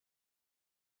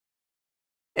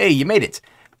Hey, you made it.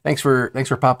 Thanks for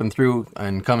popping through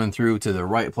and coming through to the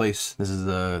right place. This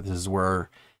is where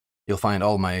you'll find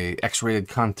all my X-rated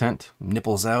content,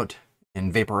 nipples out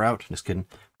and vapor out. Just kidding.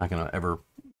 I'm not gonna ever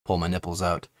pull my nipples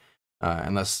out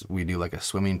unless we do like a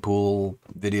swimming pool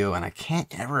video, and I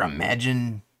can't ever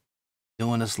imagine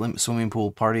doing a swimming pool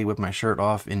party with my shirt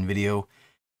off in video.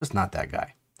 Just not that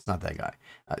guy. It's not that guy.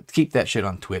 Keep that shit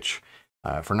on Twitch.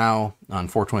 For now, on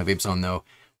 420 Vape Zone though,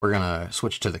 we're gonna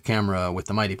switch to the camera with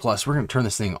the Mighty Plus. We're gonna turn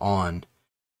this thing on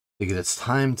because it's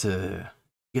time to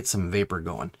get some vapor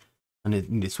going. I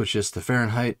need to switch this to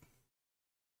Fahrenheit.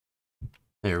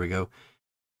 There we go.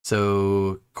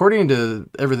 So according to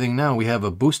everything now, we have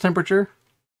a boost temperature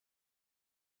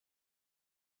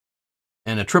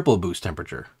and a triple boost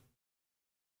temperature.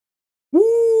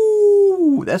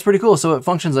 Woo! That's pretty cool. So it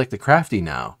functions like the Crafty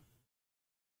now.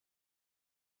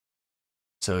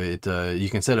 So you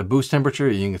can set a boost temperature,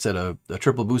 you can set a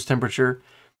triple boost temperature.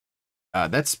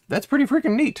 That's pretty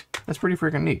freaking neat. That's pretty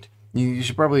freaking neat. You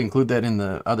should probably include that in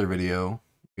the other video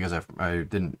because I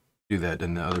didn't do that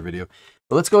in the other video.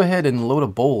 But let's go ahead and load a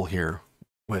bowl here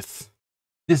with.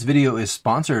 This video is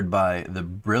sponsored by the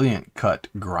Brilliant Cut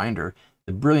Grinder.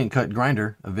 The Brilliant Cut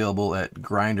Grinder, available at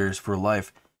Grinders for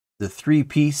Life. The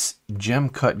 3-piece gem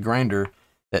cut grinder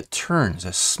that turns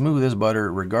as smooth as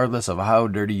butter regardless of how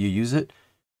dirty you use it,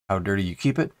 how dirty you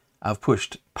keep it. I've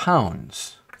pushed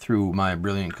pounds through my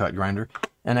Brilliant Cut Grinder,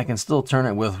 and I can still turn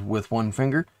it with one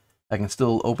finger. I can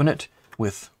still open it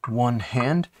with one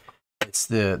hand. It's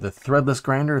the threadless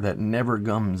grinder that never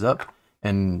gums up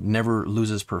and never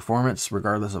loses performance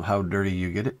regardless of how dirty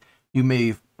you get it. You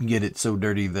may get it so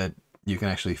dirty that you can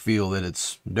actually feel that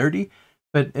it's dirty,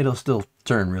 but it'll still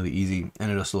turn really easy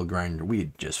and it'll still grind your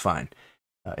weed just fine.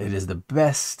 It is the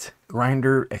best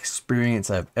grinder experience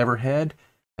I've ever had,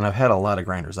 and I've had a lot of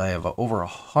grinders. I have over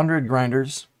 100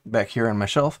 grinders back here on my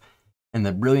shelf, and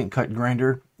the Brilliant Cut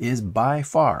Grinder is by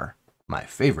far my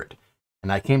favorite.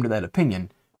 And I came to that opinion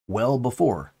well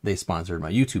before they sponsored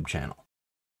my YouTube channel.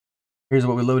 Here's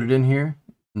what we loaded in here.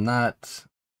 Not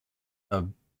a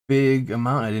big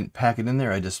amount. I didn't pack it in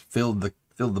there. I just filled the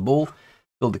bowl,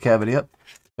 filled the cavity up.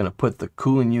 Gonna put the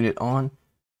cooling unit on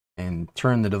and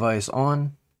turn the device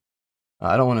on.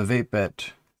 I don't want to vape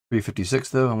at 356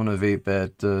 though. I want to vape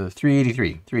at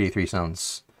 383. 383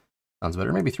 sounds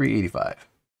better. Maybe 385.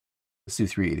 Let's do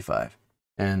 385.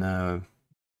 And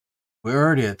we're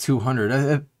already at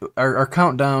 200. Our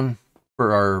countdown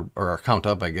for our count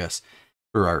up, I guess,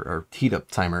 for our heat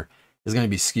up timer is going to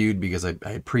be skewed because I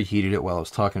preheated it while I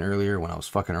was talking earlier when I was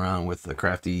fucking around with the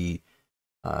Crafty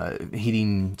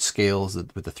heating scales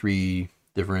with the 3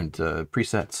 different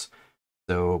presets.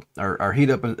 So our heat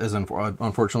up is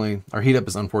unfortunately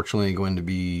going to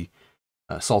be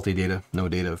salty data, no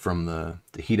data from the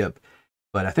heat up.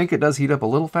 But I think it does heat up a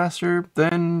little faster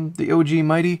than the OG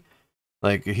Mighty.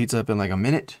 Like it heats up in like a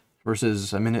minute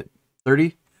versus a minute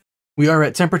 30. We are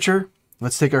at temperature.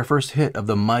 Let's take our first hit of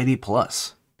the Mighty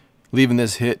Plus. Leaving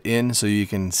this hit in so you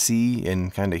can see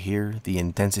and kind of hear the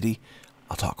intensity.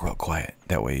 I'll talk real quiet.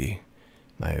 That way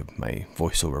my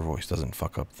voiceover voice doesn't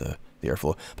fuck up the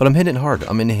airflow. But I'm hitting hard.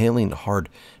 I'm inhaling hard,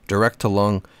 direct to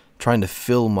lung, trying to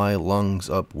fill my lungs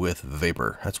up with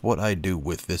vapor. That's what I do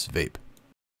with this vape.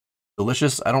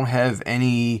 Delicious. I don't have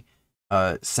any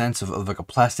sense of like a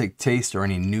plastic taste or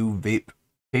any new vape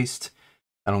taste.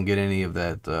 I don't get any of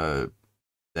that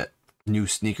that new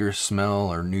sneaker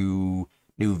smell or new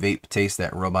vape taste,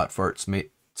 that robot fart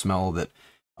smell that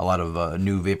a lot of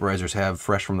new vaporizers have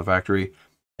fresh from the factory.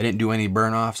 I didn't do any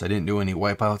burn-offs. I didn't do any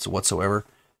wipeouts whatsoever.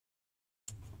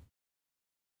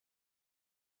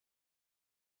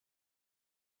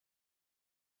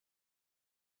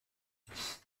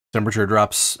 Temperature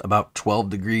drops about 12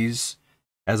 degrees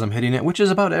as I'm hitting it, which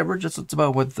is about average. It's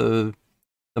about what the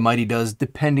Mighty does,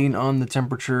 depending on the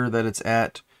temperature that it's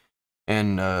at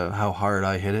and how hard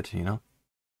I hit it, you know.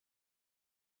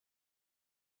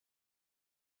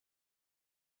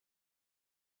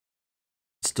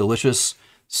 It's delicious,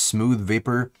 smooth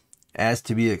vapor, as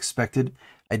to be expected.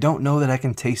 I don't know that I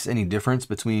can taste any difference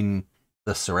between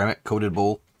the ceramic coated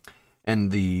bowl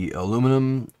and the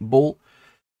aluminum bowl.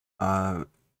 I'm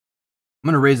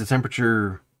going to raise the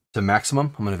temperature to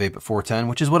maximum. I'm going to vape at 410,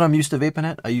 which is what I'm used to vaping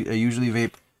at. I usually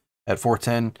vape at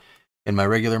 410 in my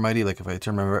regular Mighty. Like if I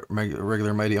turn my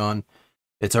regular Mighty on,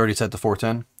 it's already set to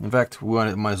 410. In fact,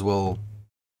 we might as well...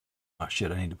 Oh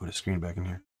shit, I need to put a screen back in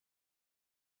here.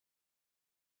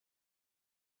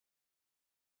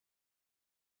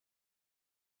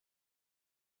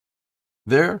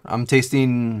 There, I'm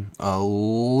tasting a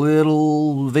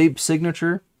little vape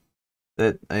signature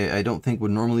that I don't think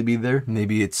would normally be there.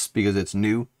 Maybe it's because it's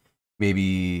new.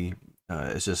 Maybe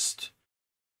it's just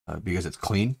because it's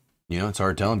clean. You know, it's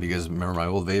hard telling because remember my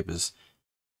old vape is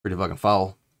pretty fucking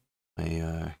foul.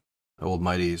 My old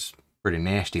Mighty is pretty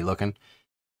nasty looking.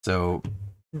 So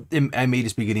I may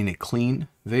just be getting a clean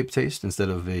vape taste instead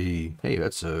of a, hey,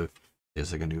 that's like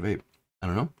a new vape. I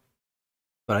don't know.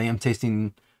 But I am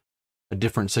tasting a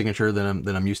different signature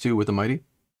than I'm used to with the Mighty.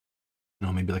 You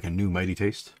know, maybe like a new Mighty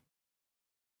taste.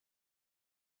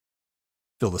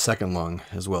 Fill the second lung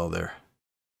as well there.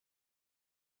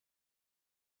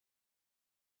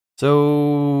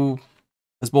 So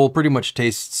this bowl pretty much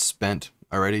tastes spent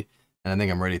already, and I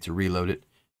think I'm ready to reload it.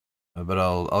 But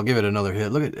I'll give it another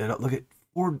hit. Look at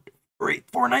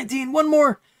 419. One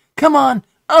more. Come on.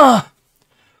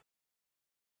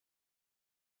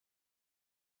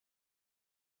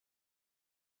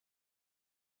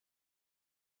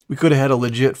 We could have had a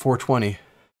legit 420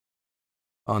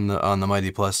 on the Mighty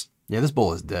Plus. Yeah, this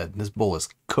bowl is dead. This bowl is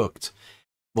cooked.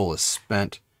 Bowl is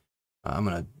spent. I'm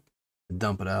gonna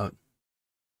dump it out.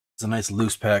 It's a nice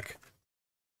loose pack.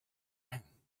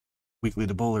 Weekly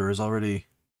debowler is already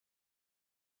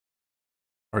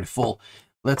full.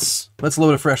 Let's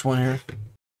load a fresh one here.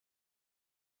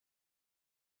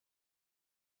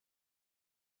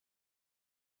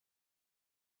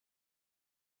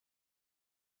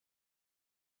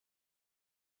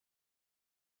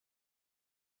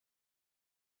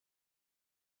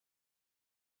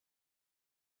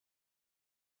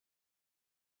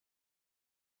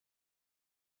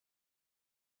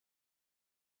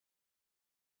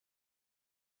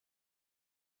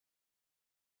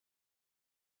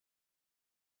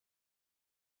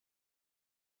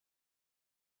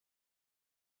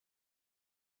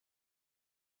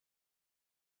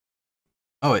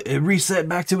 Oh, it reset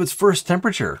back to its first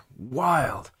temperature.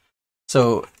 Wild.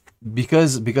 So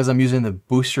because I'm using the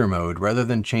booster mode rather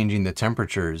than changing the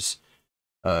temperatures,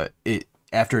 it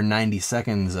after 90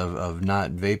 seconds of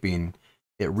not vaping,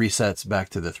 it resets back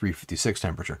to the 356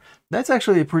 temperature. That's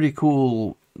actually a pretty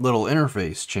cool little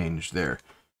interface change there.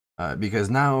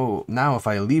 Because now if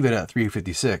I leave it at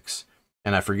 356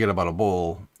 and I forget about a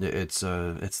bowl, it's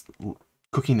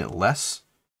cooking it less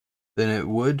than it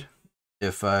would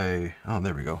if I, oh,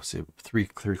 there we go. See, three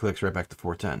clicks right back to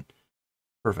 410.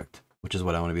 Perfect. Which is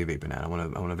what I want to be vaping at. I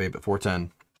want to vape at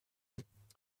 410. I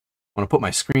want to put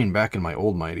my screen back in my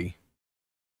old Mighty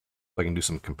so I can do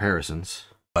some comparisons.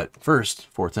 But first,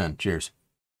 410. Cheers.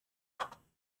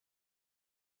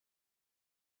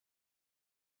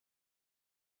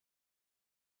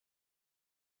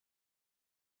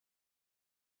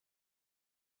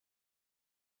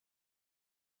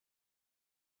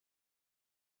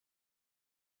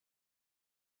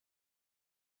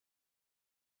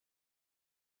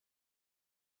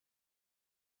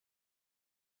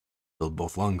 Filled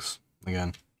both lungs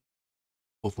again.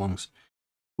 Both lungs.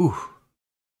 Ooh,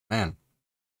 man.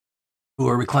 Ooh,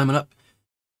 are we climbing up?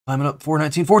 Climbing up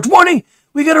 419, 420!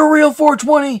 We got a real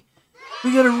 420!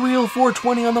 We got a real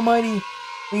 420 on the Mighty.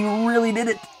 We really did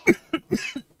it.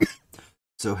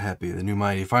 So happy. The new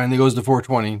Mighty finally goes to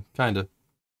 420. Kinda.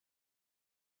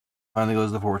 Finally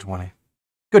goes to 420.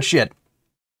 Good shit.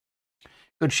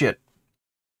 Good shit.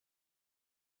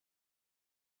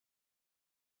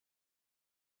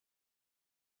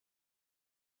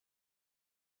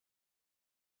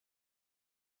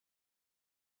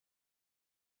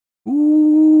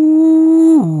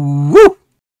 Ooh, woo!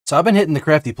 So I've been hitting the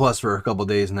Crafty Plus for a couple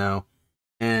days now,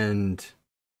 and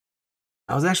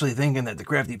I was actually thinking that the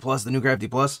Crafty Plus, the new Crafty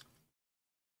Plus,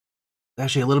 is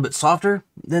actually a little bit softer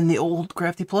than the old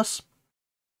Crafty Plus.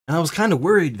 And I was kind of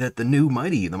worried that the new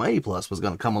Mighty, the Mighty Plus, was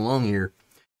going to come along here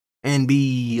and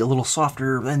be a little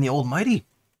softer than the old Mighty.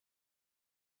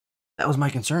 That was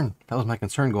my concern. That was my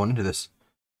concern going into this.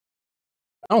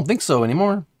 I don't think so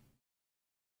anymore.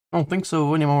 I don't think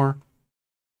so anymore.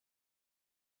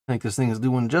 I think this thing is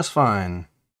doing just fine.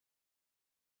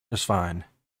 Just fine.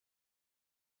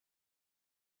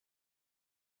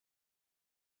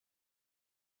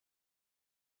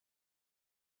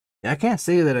 Yeah, I can't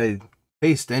say that I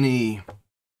taste anything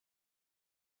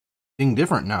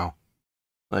different now.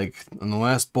 Like, in the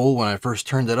last bowl, when I first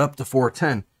turned it up to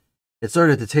 410, it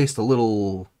started to taste a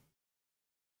little...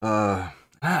 I'm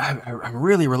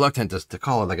really reluctant to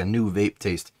call it like a new vape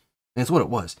taste. And it's what it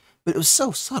was. But it was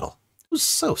so subtle. It was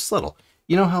so subtle.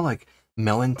 You know how, like,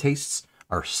 melon tastes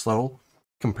are subtle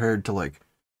compared to, like,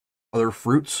 other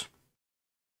fruits?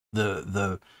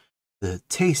 The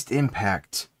taste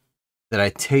impact that I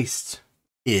tasted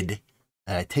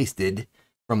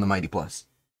from the Mighty Plus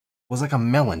was like a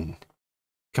melon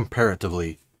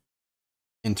comparatively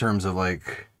in terms of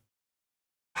like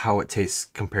how it tastes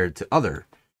compared to other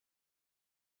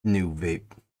new vape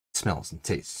smells and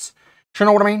tastes. Sure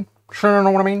know what I mean? Sure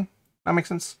know what I mean? That makes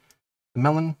sense? The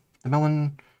melon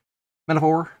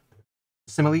metaphor,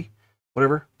 simile,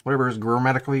 whatever is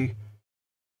grammatically,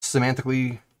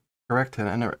 semantically correct.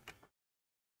 I never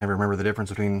remember the difference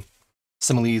between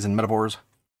similes and metaphors.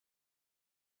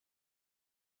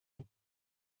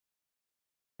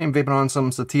 I'm vaping on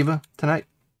some sativa tonight.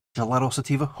 Gelato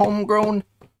sativa, homegrown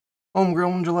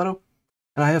gelato.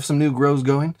 And I have some new grows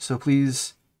going, so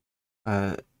please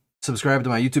subscribe to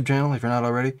my YouTube channel if you're not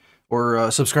already, or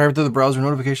subscribe to the browser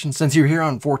notifications. Since you're here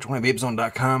on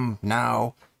 420vapezone.com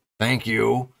now, thank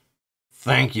you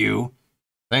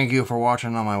for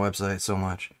watching on my website so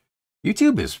much.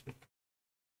 YouTube is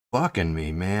fucking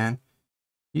me, man.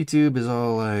 YouTube is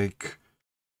all like,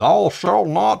 thou shalt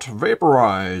not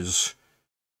vaporize.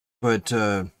 But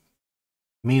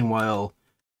meanwhile,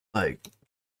 like,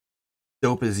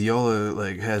 Dope as Yola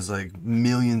like has like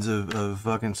millions of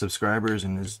fucking subscribers,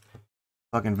 and his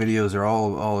fucking videos are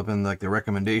all up in like the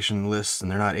recommendation lists, and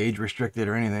they're not age restricted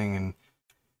or anything.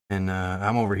 And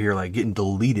I'm over here like getting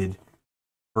deleted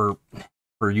for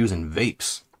using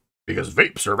vapes because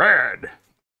vapes are bad.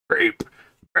 Vape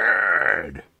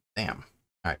bad. Damn.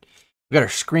 All right, we got our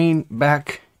screen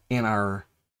back in our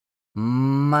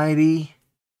mighty.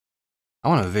 I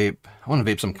want to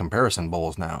vape some comparison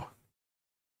bowls now.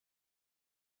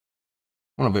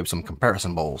 I want to vape some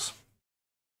comparison bowls.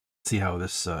 See how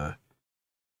this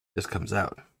this comes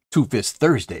out. Two Fist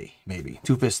Thursday, maybe.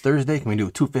 Two Fist Thursday. Can we do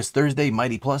a Two Fist Thursday?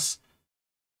 Mighty Plus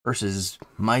versus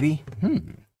Mighty.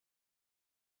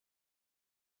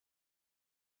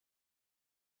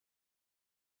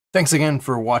 Thanks again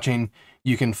for watching.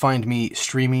 You can find me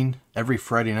streaming every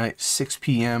Friday night, 6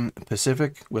 p.m.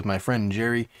 Pacific, with my friend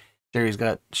Jerry. Jerry's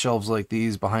got shelves like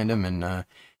these behind him, and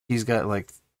he's got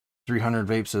like 300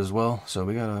 vapes as well. So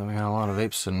we got a lot of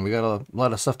vapes, and we got a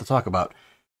lot of stuff to talk about.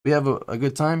 We have a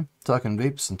good time talking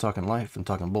vapes and talking life and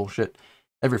talking bullshit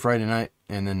every Friday night.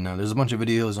 And then there's a bunch of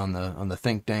videos on the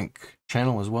Think Dank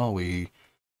channel as well. We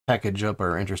package up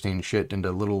our interesting shit into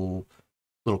little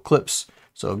clips.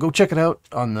 So go check it out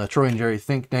on the Troy and Jerry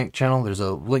Think Dank channel. There's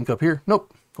a link up here.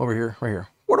 Nope, over here, right here.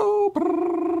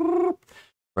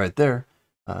 Right there.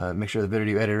 Make sure the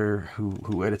video editor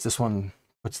who edits this one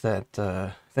puts that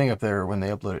thing up there when they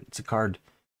upload it. It's a card.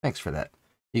 Thanks for that.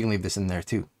 You can leave this in there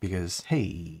too, because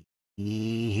hey,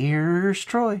 here's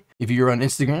Troy. If you're on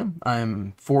Instagram,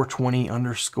 I'm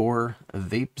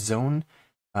 420_vapezone.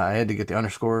 I had to get the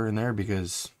underscore in there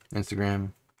because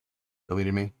Instagram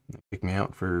deleted me, kicked me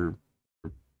out for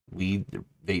weed or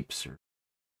vapes or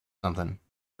something.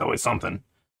 Always something.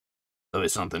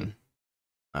 Always something.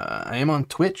 I am on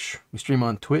Twitch. We stream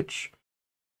on Twitch,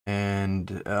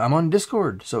 and I'm on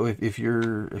Discord. So if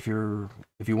you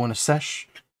want to sesh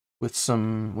with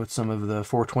some of the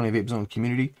 420 Vape Zone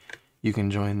community, you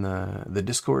can join the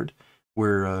Discord.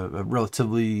 We're a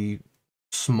relatively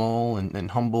small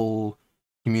and humble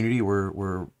community.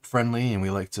 We're friendly, and we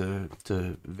like to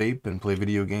vape and play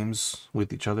video games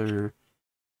with each other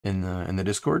in the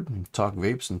Discord, and talk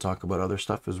vapes and talk about other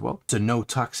stuff as well. It's a no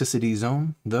toxicity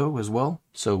zone though as well,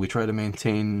 so we try to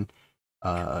maintain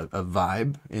a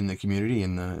vibe in the community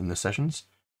in the sessions.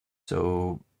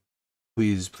 So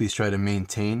please try to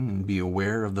maintain and be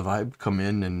aware of the vibe. Come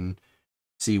in and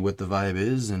see what the vibe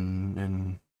is,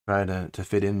 and try to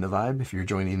fit in the vibe if you're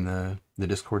joining the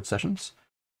Discord sessions.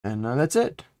 And that's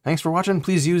it. Thanks for watching.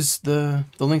 Please use the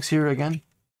links here again.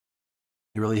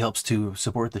 It really helps to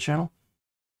support the channel.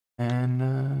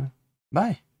 And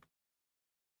bye.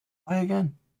 Bye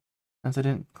again. Since I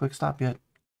didn't click stop yet.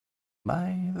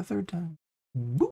 Bye the third time. Boop.